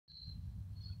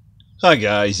Hi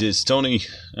guys, it's Tony.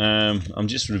 I'm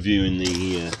just reviewing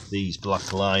these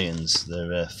Black Lions.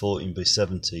 They're 14 by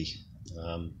 70.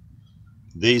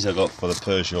 These I got for the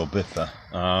Peugeot bippa.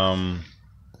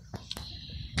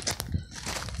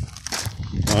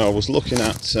 I was looking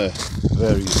at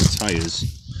various tyres,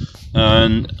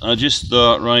 and I just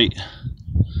thought, right,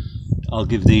 I'll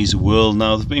give these a whirl.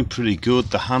 Now they've been pretty good.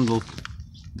 They handle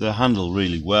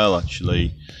really well,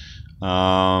 actually.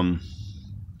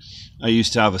 I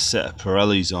used to have a set of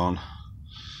Pirellis on,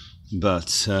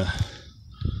 but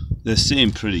they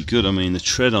seem pretty good. I mean, the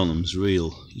tread on them's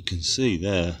real. You can see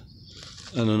there.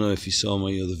 I don't know if you saw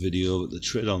my other video, but the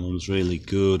tread on them's really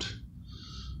good.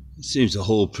 It seems to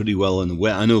hold pretty well in the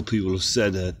wet. I know people have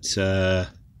said that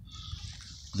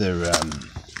they're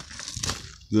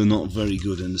not very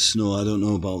good in the snow. I don't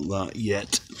know about that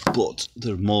yet, but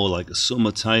they're more like a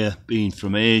summer tyre, being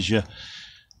from Asia.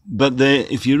 But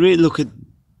if you really look at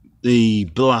the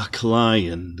Black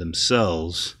Lion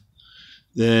themselves,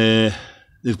 there's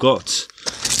a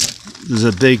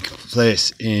big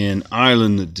place in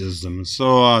Ireland that does them,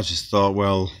 so I just thought,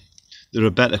 well, they're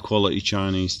a better quality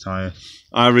Chinese tyre.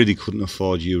 I really couldn't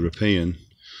afford European,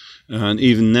 and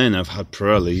even then I've had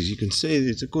Pirellis. You can see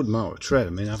it's a good amount of tread.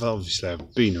 I mean, I've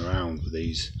been around with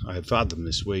these. I've had them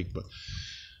this week, but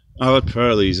I've had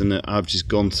Pirellis and I've just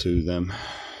gone through them.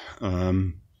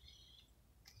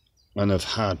 And I've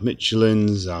had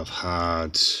Michelin's, I've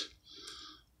had,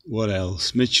 what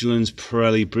else? Michelin's,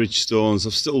 Pirelli, Bridgestones.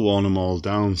 I've still worn them all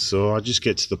down, so I just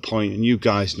get to the point, and you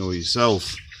guys know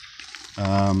yourself,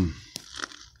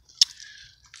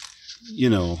 you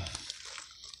know,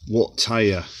 what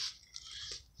tyre.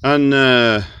 And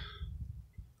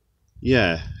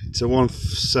yeah, it's a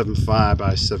 175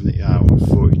 by 70R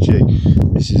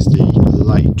 140G. This is the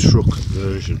light truck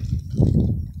version.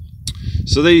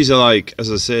 So these are, like,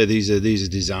 as I say, these are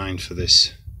designed for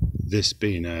this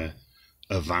being a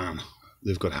van.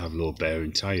 They've got to have low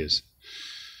bearing tyres.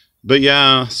 But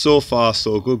yeah, so far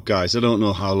so good, guys. I don't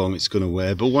know how long it's going to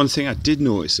wear, but one thing I did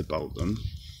notice about them,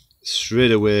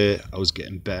 straight away I was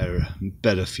getting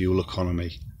better fuel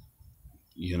economy.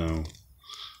 You know,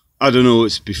 I don't know,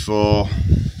 it's before,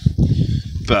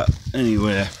 but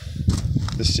anyway,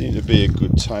 they seem to be a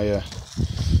good tyre.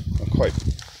 I'm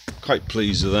quite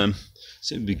pleased with them.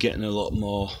 Seem to be getting a lot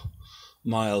more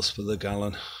miles per the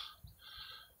gallon.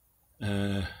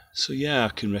 So yeah, I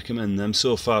can recommend them.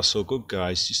 So far so good,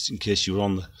 guys. Just in case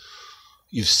you've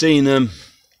seen them.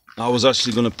 I was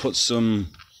actually going to put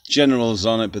some Generals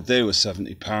on it, but they were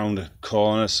 £70 a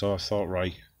corner, so I thought,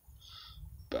 right,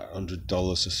 about $100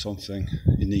 or something.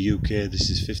 In the UK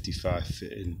this is 55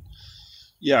 fitting.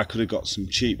 Yeah, I could have got some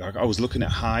cheap. I was looking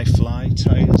at high fly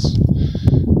tyres,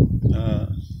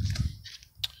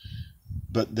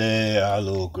 but they are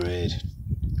low grade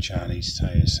Chinese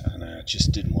tyres, and I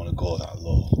just didn't want to go that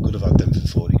low. Could have had them for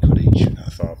 40 quid each. I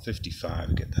thought 55,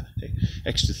 I get the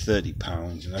extra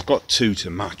 £30, and I've got two to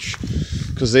match,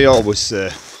 because they always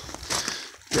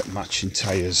get matching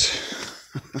tyres.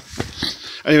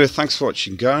 Anyway, thanks for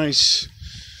watching, guys.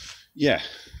 Yeah,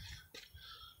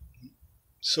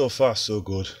 so far so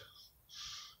good.